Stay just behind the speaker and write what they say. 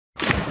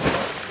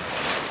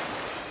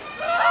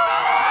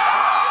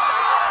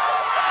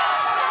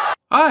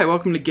Hi,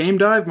 welcome to Game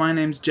Dive. My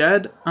name's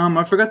Jed.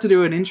 I forgot to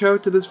do an intro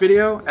to this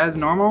video as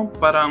normal,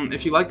 but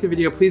if you like the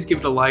video, please give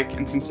it a like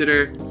and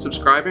consider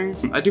subscribing.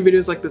 I do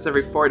videos like this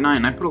every fortnight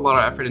and I put a lot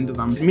of effort into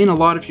them. It'd mean a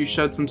lot if you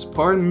showed some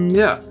support, and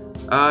yeah.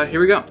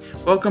 Here we go.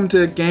 Welcome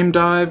to Game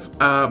Dive.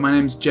 My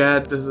name's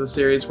Jed. This is a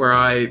series where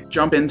I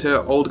jump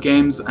into old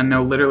games and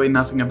know literally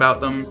nothing about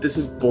them. This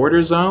is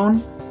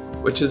BorderZone,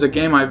 which is a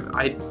game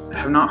I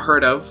have not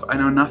heard of. I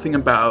know nothing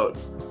about.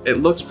 It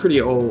looks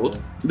pretty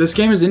old. This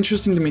game is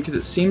interesting to me because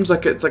it seems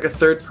like it's like a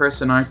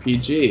third-person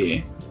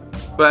RPG.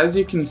 But as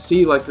you can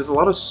see, like, there's a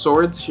lot of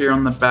swords here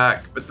on the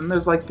back, but then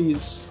there's like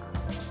these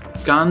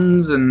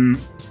guns and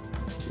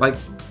like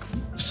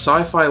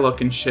sci-fi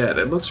looking shit.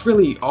 It looks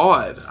really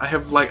odd.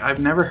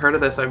 I've never heard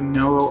of this. I have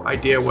no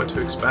idea what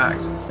to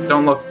expect.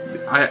 Don't look.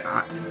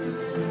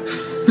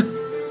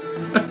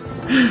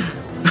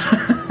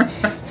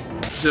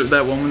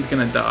 That woman's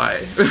gonna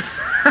die.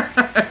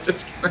 I'm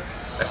just gonna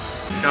say.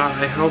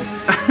 God, I hope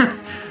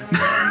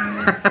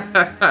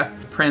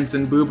Prince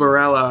and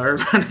Boobarella are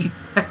running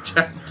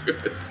trying to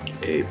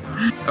escape.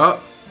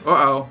 Oh,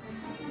 uh-oh.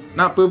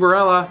 Not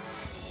Boobarella.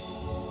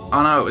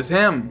 Oh no, it was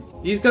him.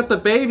 He's got the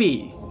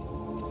baby.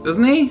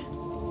 Doesn't he?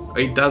 Oh,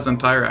 he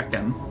doesn't, I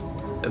reckon.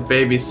 The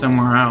baby's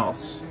somewhere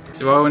else.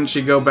 So why wouldn't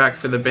she go back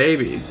for the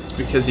baby? It's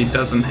because he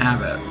doesn't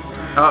have it.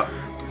 Oh,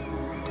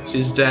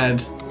 she's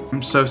dead.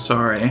 I'm so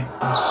sorry.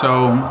 I'm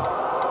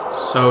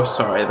so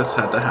sorry this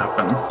had to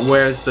happen.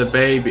 Where's the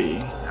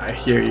baby? I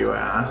hear you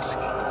ask.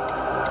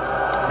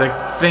 The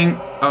thing.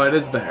 Oh, it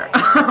is there.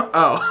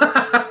 Oh.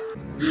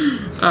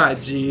 Ah,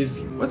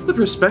 jeez. What's the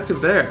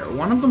perspective there?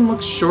 One of them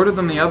looks shorter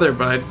than the other,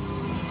 but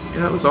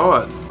yeah, that was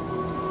odd.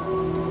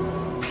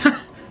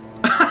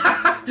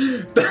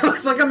 That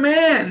looks like a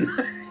man!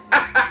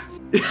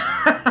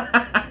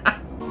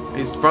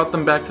 He's brought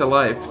them back to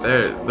life.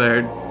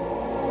 They're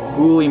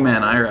ghouly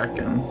men, I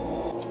reckon.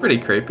 It's pretty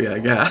creepy, I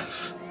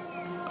guess.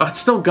 Oh, it's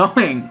still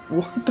going!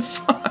 What the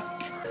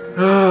fuck?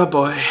 Oh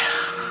boy.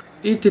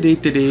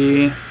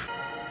 Dee-dee-dee-dee-dee.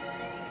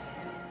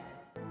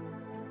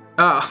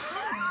 Oh.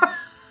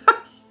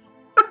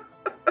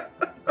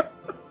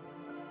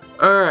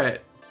 Alright.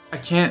 I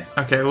can't.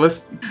 Okay,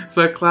 list.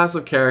 So, class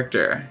of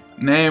character.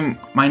 Name.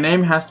 My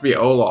name has to be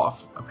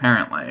Olaf,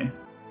 apparently.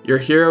 Your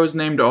hero is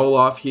named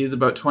Olaf. He's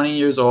about 20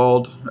 years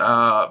old.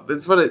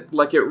 It's what it.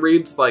 Like, it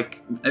reads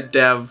like a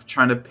dev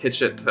trying to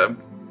pitch it to,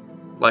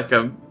 like,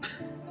 a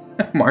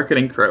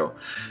marketing crew.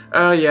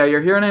 Yeah,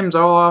 your hero name's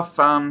Olaf.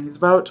 He's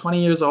about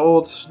 20 years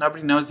old.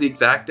 Nobody knows the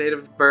exact date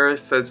of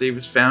birth, as he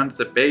was found as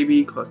a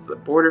baby close to the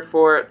border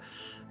fort.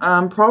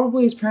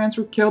 Probably his parents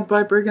were killed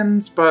by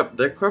brigands, but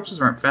their corpses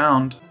weren't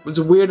found. It was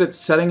weird it's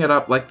setting it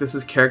up like this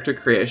is character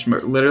creation,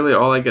 but literally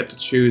all I get to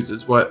choose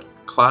is what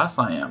class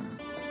I am.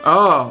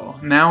 Oh,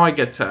 now I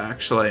get to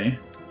actually...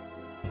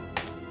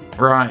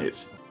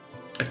 Right.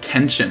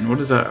 Attention, what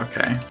is that?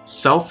 Okay.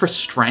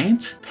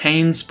 Self-restraint?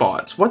 Pain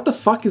spots. What the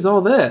fuck is all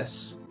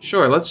this?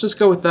 Sure, let's just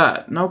go with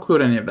that. No clue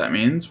what any of that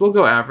means. We'll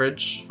go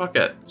average. Fuck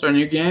it. Start a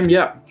new game?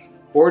 Yeah.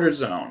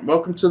 BorderZone.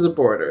 Welcome to the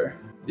border.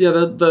 Yeah,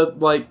 the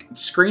like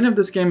screen of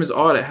this game is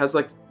odd. It has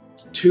like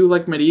two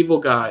like medieval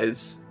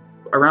guys.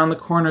 Around the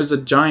corner is a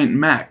giant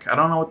mech. I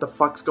don't know what the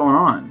fuck's going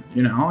on,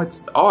 you know?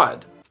 It's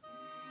odd.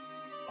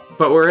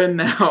 But we're in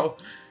now.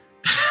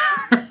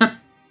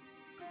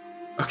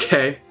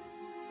 Okay.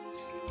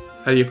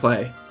 How do you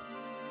play?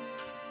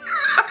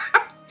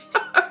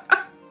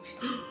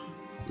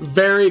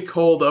 Very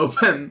cold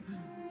open.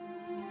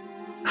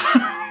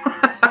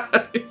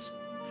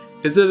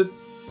 Is it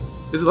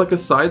like a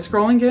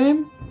side-scrolling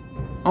game?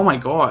 Oh my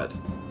god.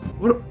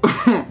 What?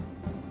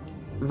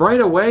 Right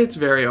away it's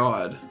very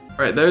odd.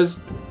 Right,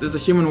 there's a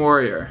human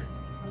warrior.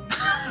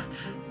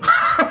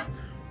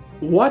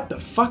 What the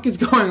fuck is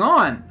going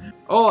on?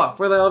 Olaf,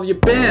 where the hell have you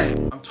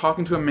been? I'm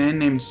talking to a man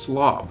named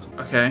Slop.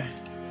 Okay.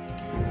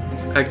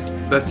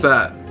 That's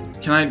that.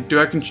 Do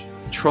I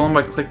control him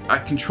by I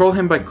control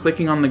him by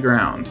clicking on the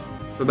ground.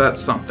 So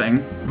that's something.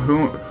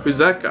 Who's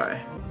that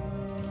guy?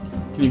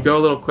 Can you go a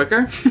little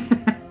quicker?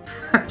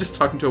 Just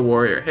talking to a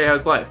warrior. Hey,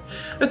 how's life?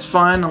 It's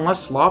fine,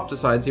 unless Slop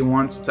decides he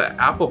wants to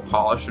apple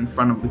polish in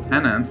front of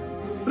Lieutenant.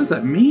 What does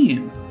that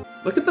mean?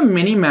 Look at the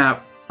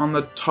mini-map on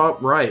the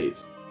top right.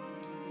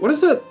 What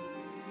is it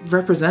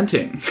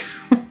representing?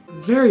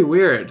 Very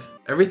weird.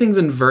 Everything's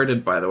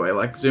inverted, by the way.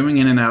 Like, zooming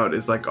in and out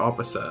is like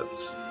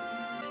opposites.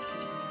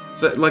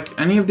 Is that like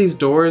any of these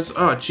doors?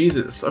 Oh,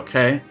 Jesus.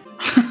 Okay.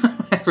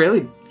 It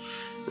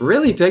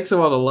really takes a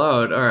while to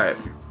load. All right.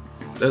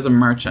 There's a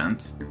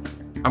merchant.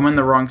 I'm on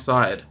the wrong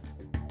side.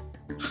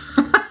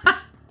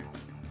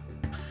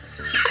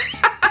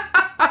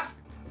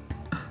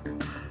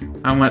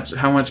 How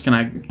much can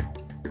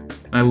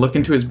I look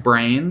into his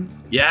brain?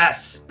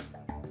 Yes!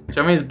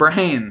 Show me his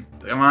brain.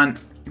 Come on.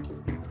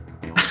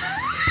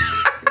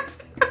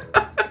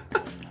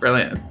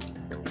 Brilliant.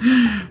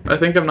 I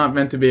think I'm not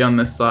meant to be on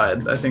this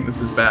side. I think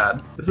this is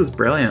bad. This is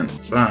brilliant.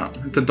 Wow,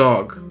 it's a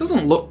dog. It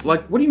doesn't look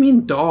like, what do you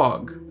mean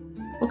dog?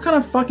 What kind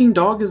of fucking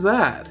dog is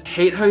that? I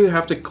hate how you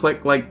have to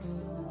click like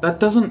That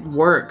doesn't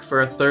work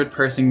for a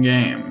third-person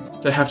game,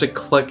 to have to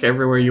click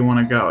everywhere you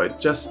want to go.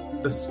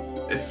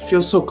 It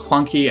feels so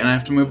clunky, and I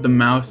have to move the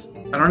mouse.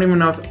 I don't even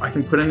know if I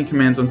can put any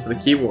commands onto the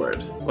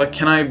keyboard. Like,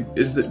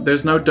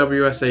 there's no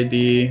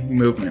WSAD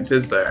movement,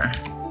 is there?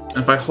 And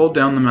if I hold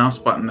down the mouse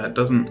button, that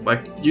doesn't,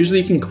 like, usually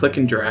you can click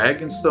and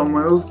drag and still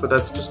move, but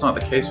that's just not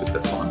the case with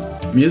this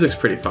one. Music's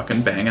pretty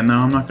fucking banging though,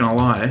 I'm not gonna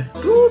lie.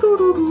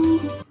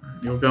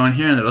 You'll go in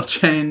here and it'll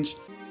change.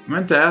 I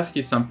meant to ask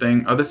you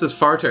something. Oh, this is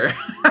Farter.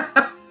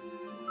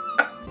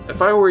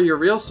 If I were your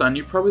real son,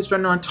 you'd probably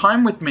spend more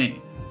time with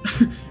me.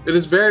 It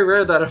is very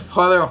rare that a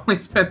father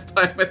only spends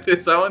time with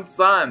his own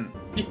son.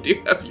 You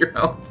do have your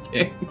own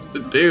things to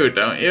do,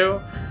 don't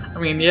you? I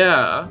mean,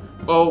 yeah.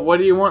 Well, what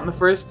do you want in the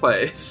first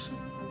place?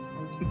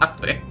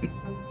 Nothing.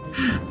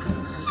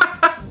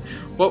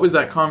 What was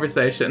that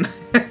conversation?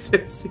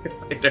 See you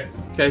later.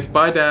 Guys,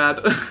 bye,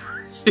 Dad.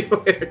 See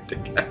you later,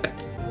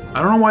 dickhead.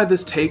 I don't know why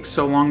this takes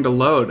so long to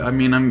load. I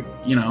mean, I've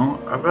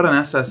got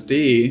an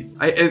SSD.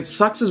 It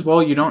sucks as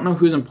well, you don't know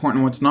who's important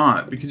and what's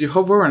not, because you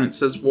hover over and it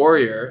says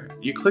warrior.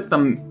 You click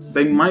them,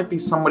 they might be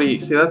somebody,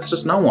 see, that's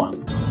just no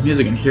one.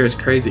 Music in here is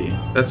crazy.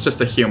 That's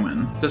just a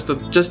human.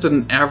 Just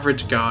an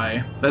average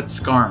guy. That's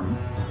Scarm.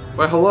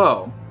 Why,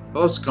 hello.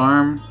 Hello,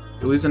 Scarm.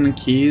 You're losing the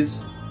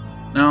keys?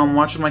 No, I'm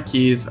watching my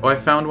keys. Oh, I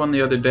found one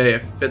the other day. I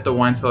fit the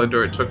wine cellar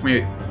door. It took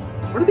me...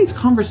 What are these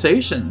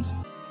conversations?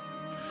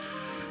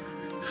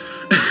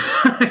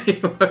 He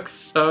looks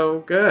so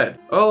good.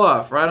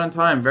 Olaf, right on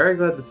time. Very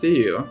glad to see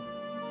you.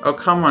 Oh,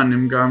 come on,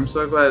 Nimgar. I'm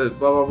so glad that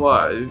blah, blah,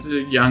 blah. It's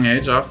a young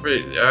age. I don't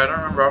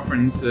remember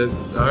offering to...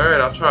 Alright,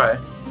 I'll try.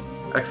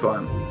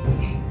 Excellent.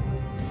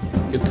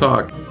 Good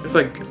talk. It's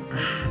like...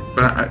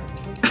 But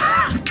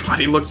God,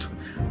 he looks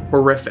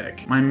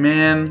horrific. My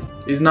man,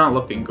 he's not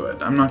looking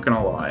good. I'm not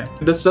gonna lie.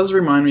 This does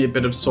remind me a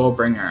bit of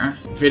Soulbringer.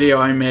 Video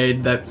I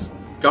made that's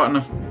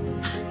gotten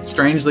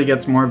strangely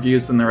gets more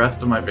views than the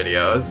rest of my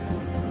videos.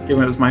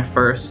 Given it was my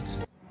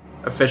first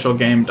official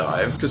game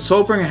dive. Because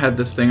Soulbringer had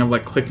this thing of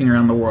like clicking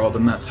around the world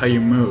and that's how you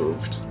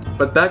moved.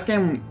 But that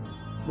game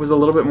was a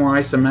little bit more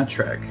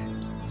isometric,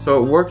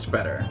 so it worked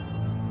better.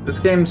 This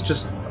game's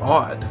just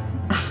odd.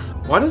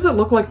 Why does it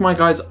look like my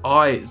guy's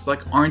eyes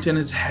like aren't in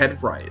his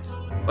head right?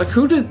 Like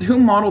who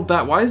modeled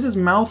that? Why is his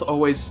mouth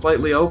always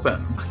slightly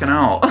open? Fucking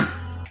hell.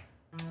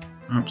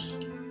 Oops.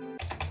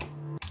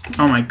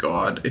 Oh my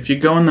god. If you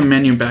go in the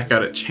menu back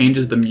out, it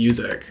changes the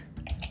music.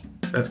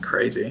 That's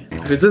crazy.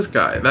 Who's this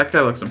guy? That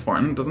guy looks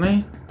important, doesn't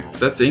he?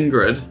 That's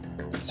Ingrid.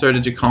 Sir,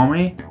 did you call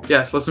me?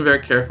 Yes, listen very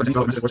carefully.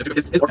 Sure.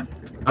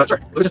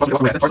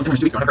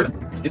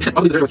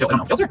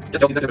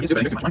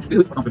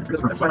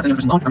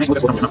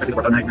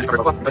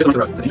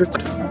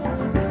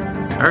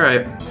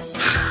 Alright.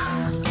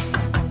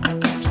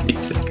 This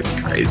music is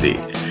crazy.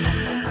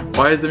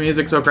 Why is the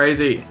music so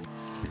crazy?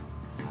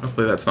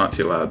 Hopefully that's not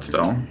too loud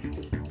still.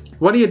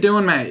 What are you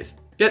doing, mate?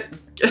 Get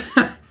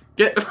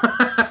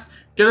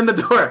in the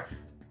door!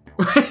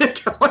 Where are you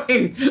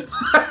going?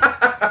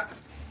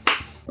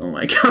 Oh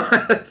my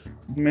god.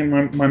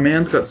 My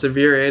man's got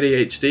severe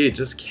ADHD,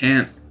 just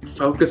can't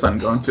focus on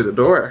going through the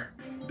door.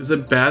 Is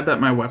it bad that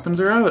my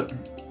weapons are out?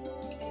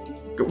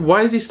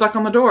 Why is he stuck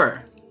on the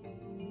door?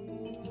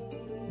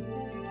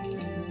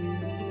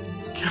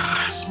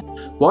 God.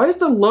 Why is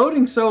the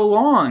loading so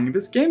long?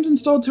 This game's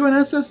installed to an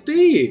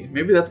SSD.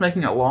 Maybe that's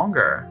making it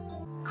longer.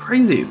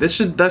 Crazy. That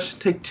should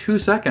take 2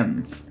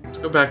 seconds. Let's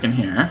go back in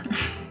here.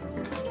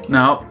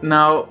 No,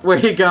 no, where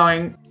are you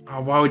going?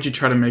 Oh, why would you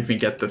try to make me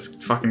get this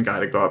fucking guy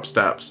to go up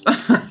steps?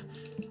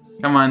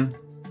 Come on.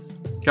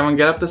 Come on,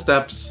 get up the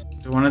steps.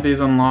 Do one of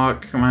these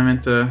unlock? Am I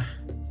meant to...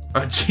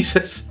 Oh,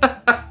 Jesus.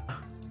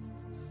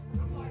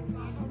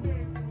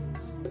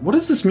 What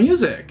is this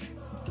music?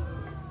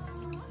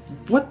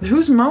 What?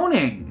 Who's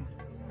moaning?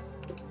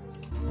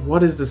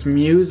 What is this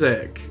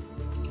music?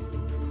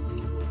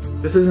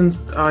 This isn't,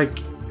 like...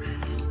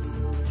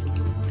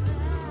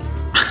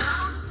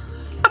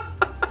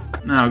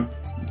 Now,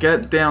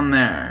 get down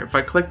there. If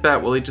I click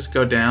that, will he just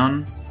go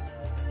down?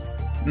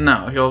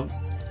 No, he'll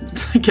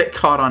get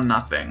caught on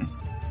nothing.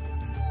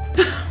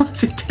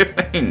 What's he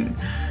doing?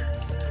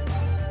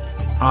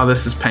 Oh,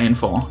 this is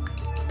painful.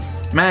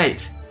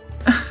 Mate!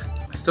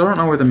 I still don't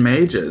know where the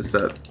mage is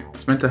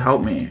that's meant to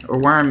help me, or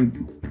where I'm...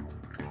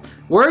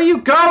 Where are you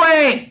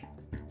going?!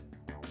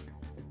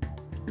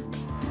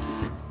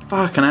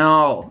 Fucking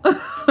hell.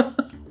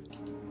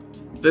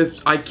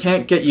 I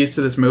can't get used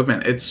to this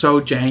movement. It's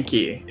so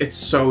janky. It's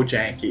so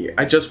janky.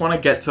 I just want to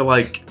get to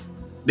like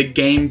the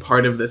game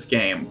part of this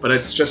game, but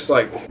it's just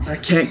like, I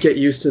can't get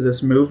used to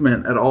this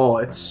movement at all.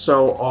 It's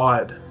so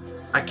odd.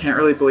 I can't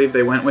really believe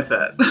they went with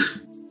it.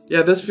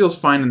 Yeah, this feels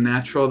fine and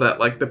natural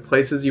that like the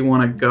places you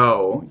want to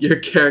go, your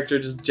character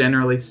just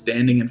generally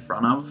standing in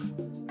front of.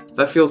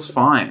 That feels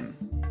fine.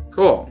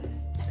 Cool.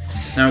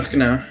 Now it's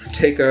gonna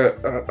take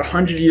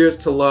 100 years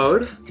to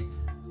load.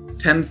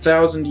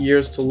 10,000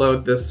 years to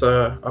load this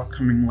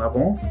upcoming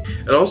level.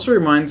 It also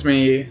reminds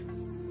me,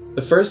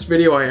 the first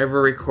video I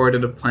ever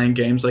recorded of playing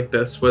games like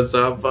this was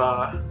of,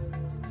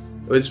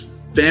 it was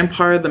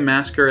Vampire the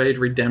Masquerade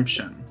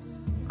Redemption.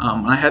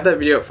 And I had that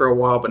video up for a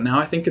while, but now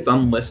I think it's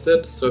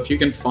unlisted. So if you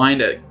can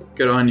find it,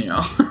 good on you.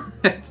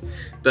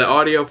 The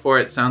audio for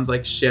it sounds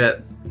like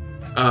shit.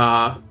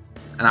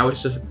 And I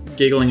was just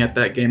giggling at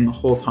that game the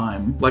whole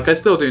time. Like I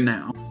still do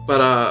now.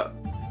 But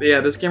yeah,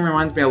 this game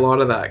reminds me a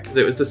lot of that, because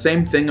it was the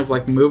same thing of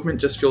like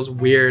movement just feels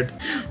weird.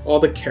 All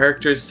the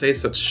characters say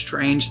such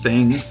strange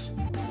things.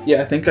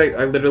 Yeah, I think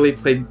I literally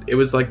played, it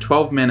was like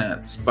 12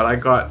 minutes, but I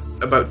got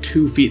about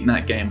 2 feet in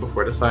that game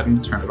before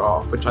deciding to turn it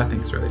off, which I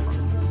think is really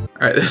fun.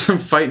 Alright, there's some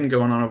fighting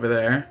going on over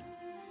there.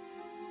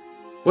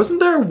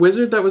 Wasn't there a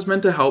wizard that was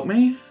meant to help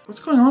me? What's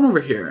going on over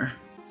here?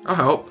 I'll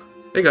help.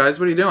 Hey guys,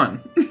 what are you doing?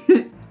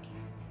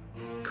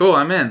 Cool,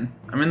 I'm in.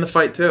 I'm in the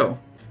fight too.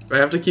 Do I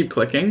have to keep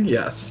clicking?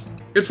 Yes.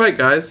 Good fight,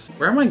 guys.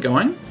 Where am I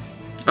going?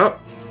 Oh,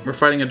 we're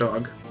fighting a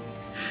dog.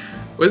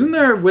 Wasn't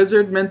there a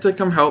wizard meant to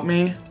come help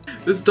me?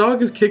 This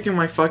dog is kicking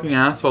my fucking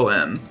asshole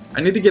in.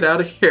 I need to get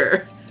out of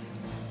here.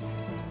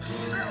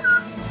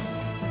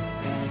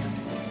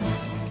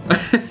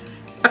 I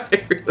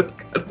really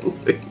gotta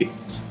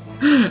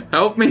leave.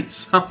 Help me,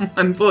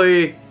 someone,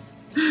 please.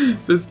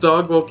 This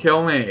dog will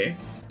kill me.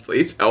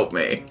 Please help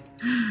me.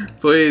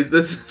 Please,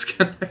 this is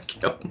gonna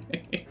kill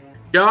me.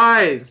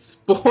 Guys,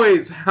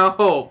 boys,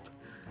 help.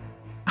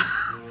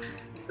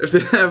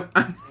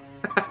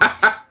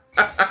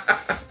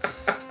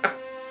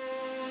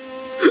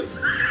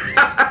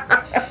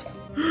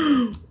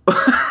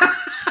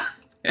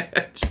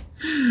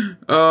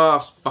 Oh,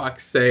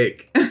 fuck's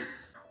sake.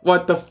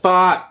 What the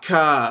fuck?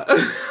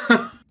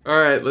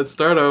 Alright, let's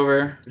start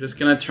over. We're just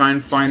gonna try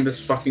and find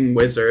this fucking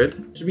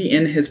wizard. Should be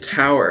in his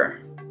tower.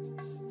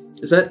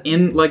 Is that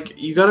in, like,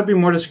 you gotta be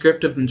more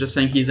descriptive than just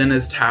saying he's in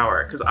his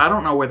tower, because I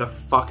don't know where the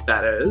fuck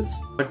that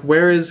is. Like,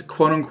 where is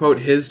quote-unquote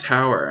his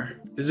tower?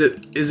 Is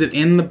it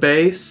in the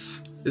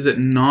base? Is it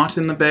not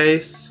in the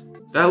base?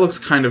 That looks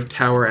kind of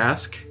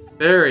tower-esque.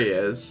 There he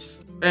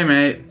is. Hey,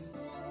 mate.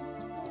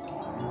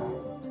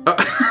 Oh.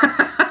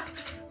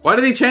 Why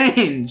did he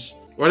change?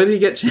 Why did he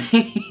get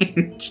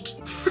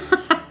changed?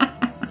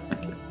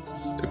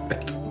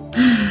 Stupid.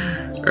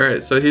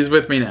 Alright, so he's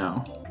with me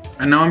now.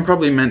 I know I'm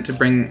probably meant to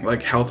bring,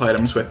 like, health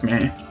items with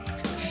me,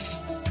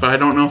 but I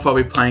don't know if I'll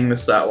be playing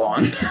this that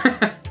long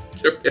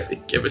to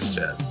really give a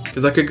shit.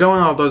 Because I could go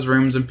in all those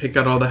rooms and pick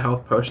out all the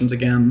health potions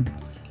again.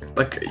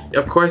 Like,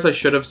 of course I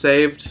should have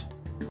saved.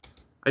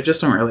 I just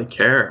don't really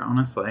care,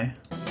 honestly.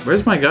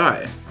 Where's my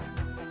guy?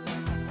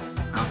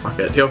 Oh, fuck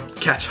it. He'll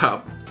catch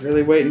up.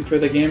 Really waiting for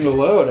the game to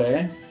load,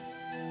 eh?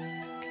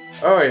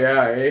 Oh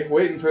yeah, eh?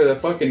 Waiting for the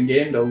fucking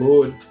game to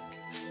load.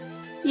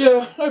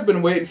 Yeah, I've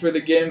been waiting for the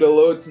game to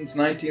load since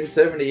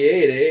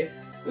 1978, eh?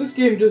 This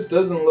game just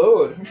doesn't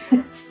load.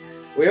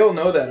 We all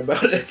know that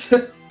about it.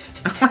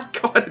 Oh my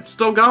god, it's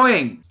still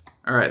going!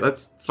 Alright,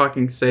 let's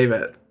fucking save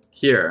it.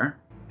 Here.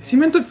 Is he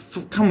meant to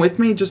come with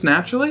me just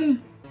naturally?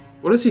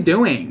 What is he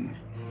doing?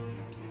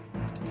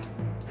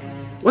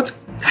 What's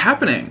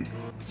happening?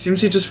 It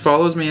seems he just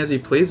follows me as he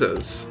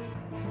pleases.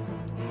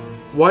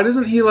 Why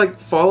doesn't he, like,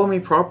 follow me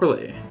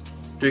properly?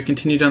 Do we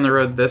continue down the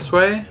road this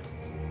way?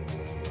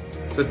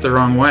 Is this the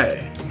wrong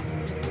way?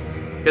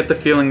 I get the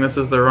feeling this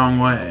is the wrong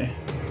way.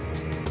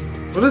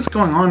 What is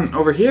going on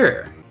over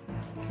here?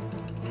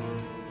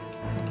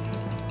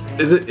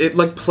 Is it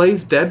like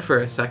plays dead for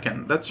a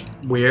second? That's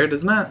weird,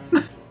 isn't it?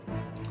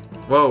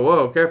 Whoa,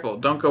 whoa, careful.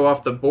 Don't go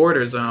off the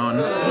border zone.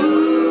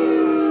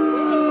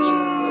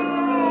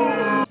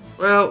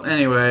 Well,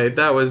 anyway,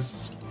 that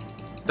was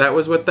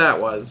what that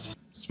was.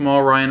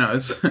 Small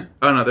rhinos.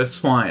 Oh no, they're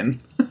swine.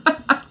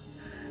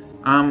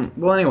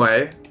 Well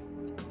anyway.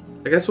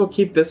 I guess we'll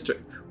keep this.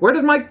 Where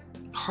did my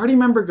party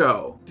member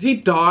go? Did he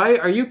die?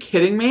 Are you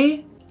kidding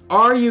me?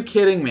 Are you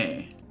kidding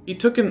me? He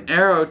took an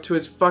arrow to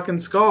his fucking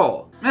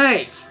skull.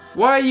 Mate,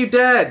 why are you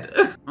dead?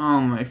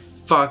 Oh my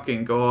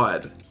fucking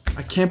god.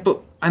 I can't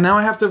now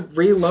I have to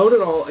reload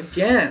it all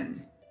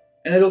again.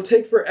 And it'll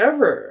take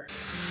forever.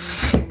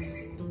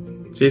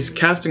 He's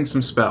casting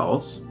some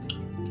spells.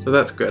 So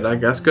that's good, I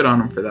guess. Good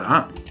on him for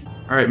that.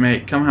 Alright,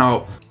 mate, come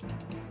help.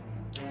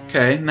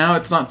 Okay, now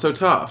it's not so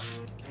tough.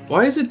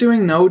 Why is it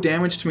doing no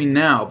damage to me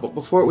now, but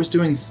before it was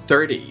doing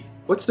 30?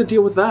 What's the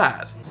deal with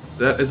that?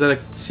 Is that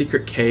a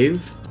secret cave?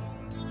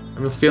 I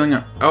have a feeling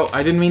oh,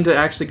 I didn't mean to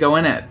actually go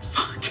in it.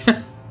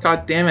 Fuck.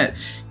 God damn it.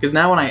 Because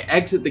now when I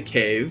exit the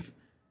cave,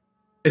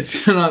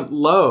 it's gonna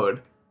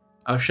load.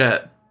 Oh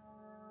shit.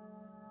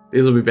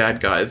 These will be bad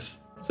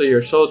guys. So you're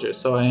a soldier,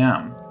 so I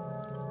am.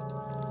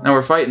 Now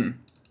we're fighting.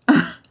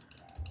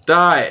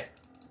 Die.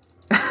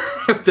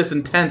 With this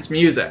intense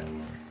music.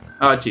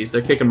 Oh jeez,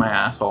 they're kicking my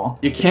asshole.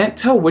 You can't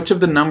tell which of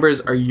the numbers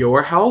are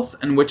your health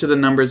and which of the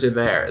numbers are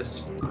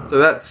theirs. So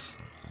that's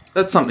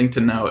something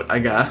to note, I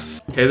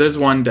guess. Okay, there's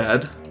one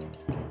dead.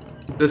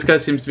 This guy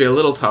seems to be a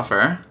little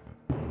tougher.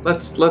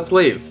 Let's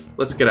leave.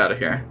 Let's get out of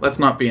here. Let's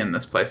not be in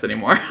this place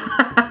anymore.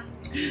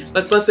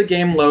 Let's let the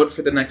game load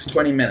for the next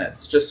 20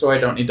 minutes, just so I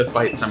don't need to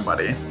fight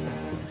somebody.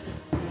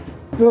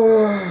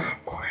 Oh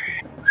boy.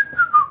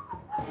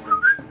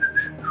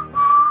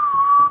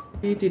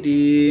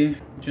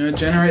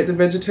 Generate the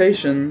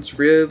vegetation. It's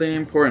really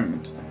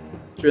important.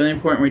 It's really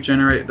important we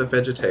generate the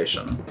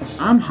vegetation.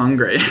 I'm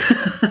hungry.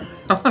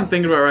 All I'm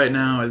thinking about right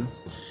now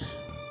is,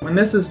 when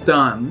this is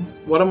done,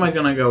 what am I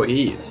gonna go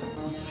eat?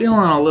 I'm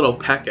feeling a little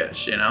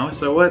peckish, you know?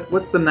 So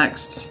what's the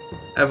next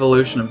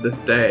evolution of this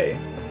day?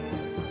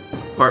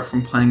 Apart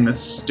from playing this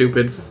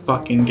stupid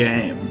fucking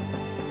game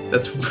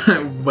that's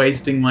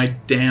wasting my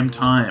damn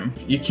time.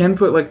 You can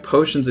put like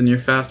potions in your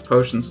fast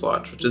potion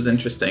slot, which is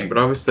interesting, but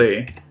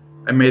obviously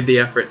I made the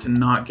effort to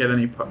not get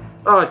any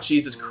Oh,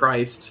 Jesus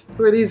Christ.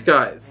 Who are these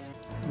guys?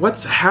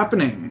 What's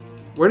happening?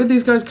 Where did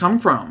these guys come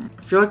from?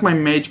 I feel like my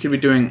mage could be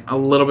doing a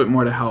little bit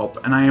more to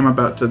help, and I am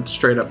about to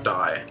straight up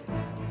die.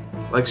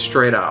 Like,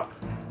 straight up.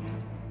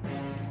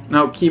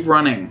 No, keep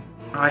running.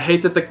 I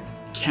hate that the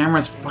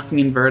camera's fucking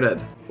inverted.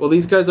 Will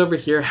these guys over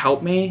here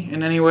help me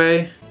in any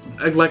way?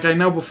 Like, I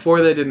know before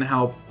they didn't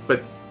help,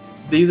 but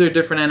these are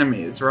different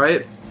enemies,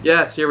 right?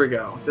 Yes, here we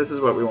go. This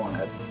is what we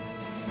wanted.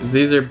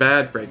 These are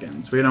bad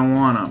brigands. We don't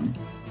want them.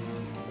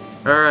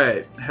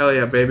 Alright, hell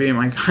yeah, baby.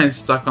 My guy's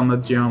stuck on the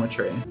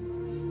geometry.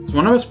 Is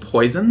one of us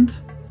poisoned?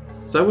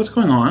 Is that what's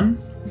going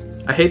on?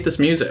 I hate this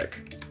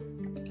music.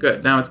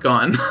 Good, now it's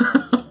gone.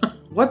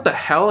 What the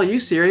hell? Are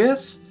you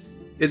serious?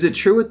 Is it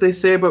true what they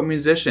say about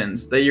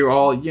musicians? That you're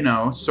all, you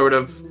know, sort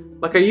of...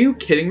 Like, are you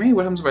kidding me?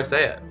 What happens if I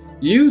say it?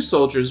 You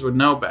soldiers would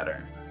know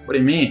better. What do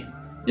you mean?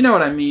 You know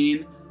what I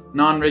mean.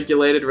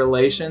 Non-regulated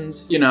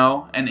relations, you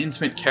know, an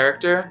intimate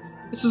character.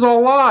 This is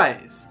all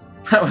lies.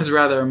 That was a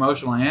rather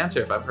emotional answer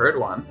if I've heard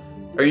one.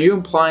 Are you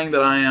implying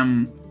that I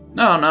am...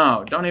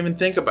 No, don't even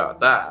think about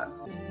that.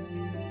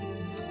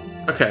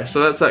 Okay,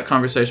 so that's that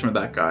conversation with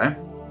that guy.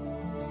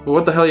 Well,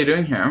 what the hell are you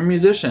doing here? I'm a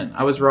musician.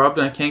 I was robbed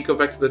and I can't go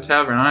back to the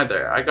tavern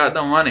either. I got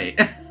no money.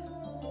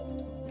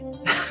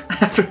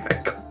 After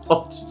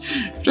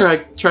I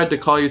tried to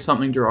call you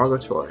something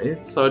derogatory.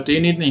 So, do you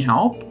need any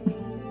help?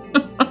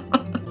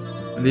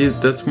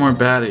 That's more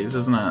baddies,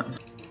 isn't it?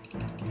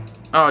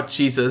 Oh,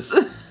 Jesus.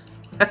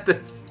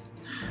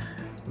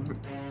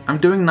 I'm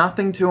doing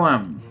nothing to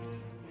him.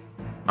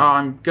 Oh,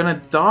 I'm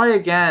gonna die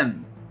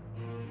again.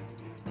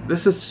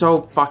 This is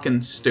so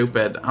fucking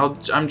stupid.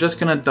 I'm just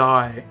gonna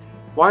die.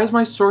 Why is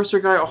my sorcerer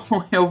guy all the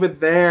way over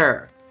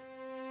there?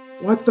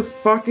 What the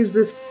fuck is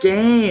this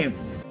game?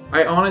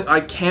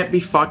 I can't be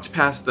fucked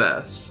past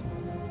this.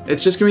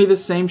 It's just gonna be the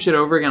same shit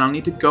over again. I'll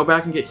need to go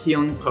back and get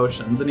healing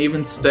potions, and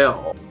even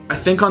still, I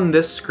think on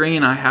this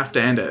screen I have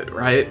to end it,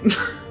 right?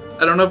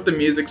 I don't know if the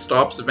music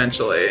stops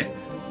eventually,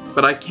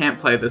 but I can't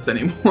play this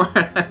anymore.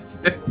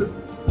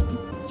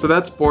 So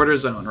that's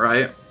BorderZone,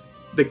 right?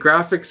 The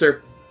graphics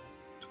are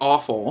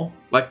awful,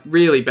 like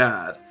really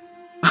bad.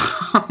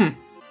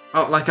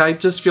 Like, I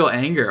just feel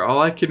anger.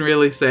 All I can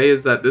really say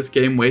is that this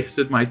game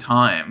wasted my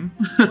time.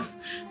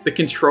 The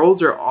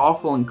controls are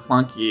awful and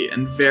clunky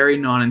and very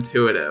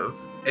non-intuitive.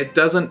 It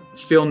doesn't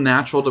feel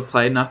natural to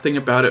play. Nothing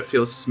about it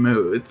feels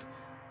smooth.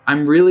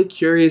 I'm really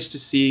curious to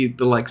see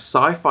the, like,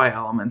 sci-fi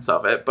elements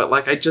of it, but,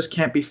 like, I just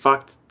can't be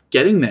fucked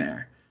getting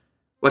there.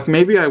 Like,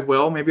 maybe I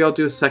will. Maybe I'll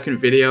do a second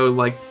video,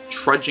 like,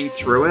 trudging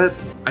through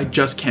it. I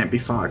just can't be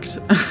fucked.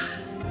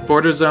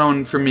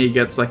 BorderZone, for me,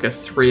 gets, like, a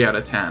 3 out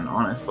of 10,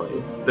 honestly.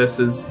 This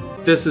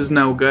is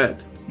no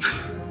good.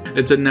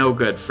 It's a no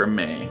good from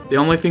me. The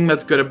only thing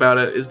that's good about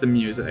it is the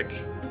music.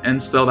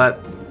 And still that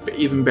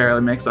even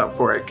barely makes up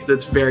for it, because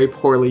it's very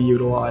poorly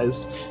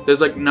utilized.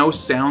 There's, like, no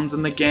sounds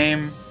in the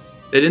game.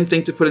 They didn't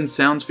think to put in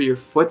sounds for your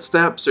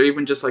footsteps, or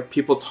even just, like,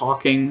 people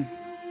talking.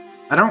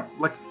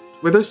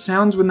 Were there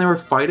sounds when they were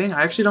fighting?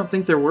 I actually don't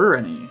think there were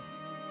any.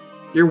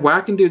 You're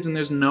whacking dudes and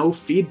there's no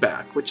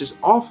feedback, which is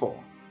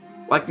awful.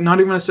 Like,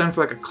 not even a sound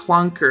for, like, a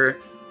clunk, or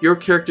your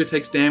character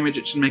takes damage,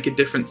 it should make a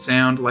different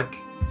sound. Like,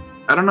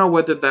 I don't know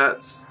whether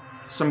that's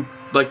some,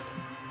 like,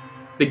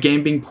 the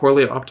game being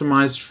poorly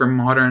optimized for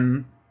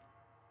modern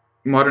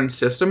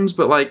systems,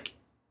 but, like,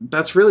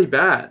 that's really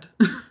bad.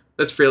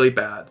 That's really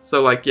bad.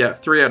 So, like, yeah,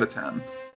 3 out of 10.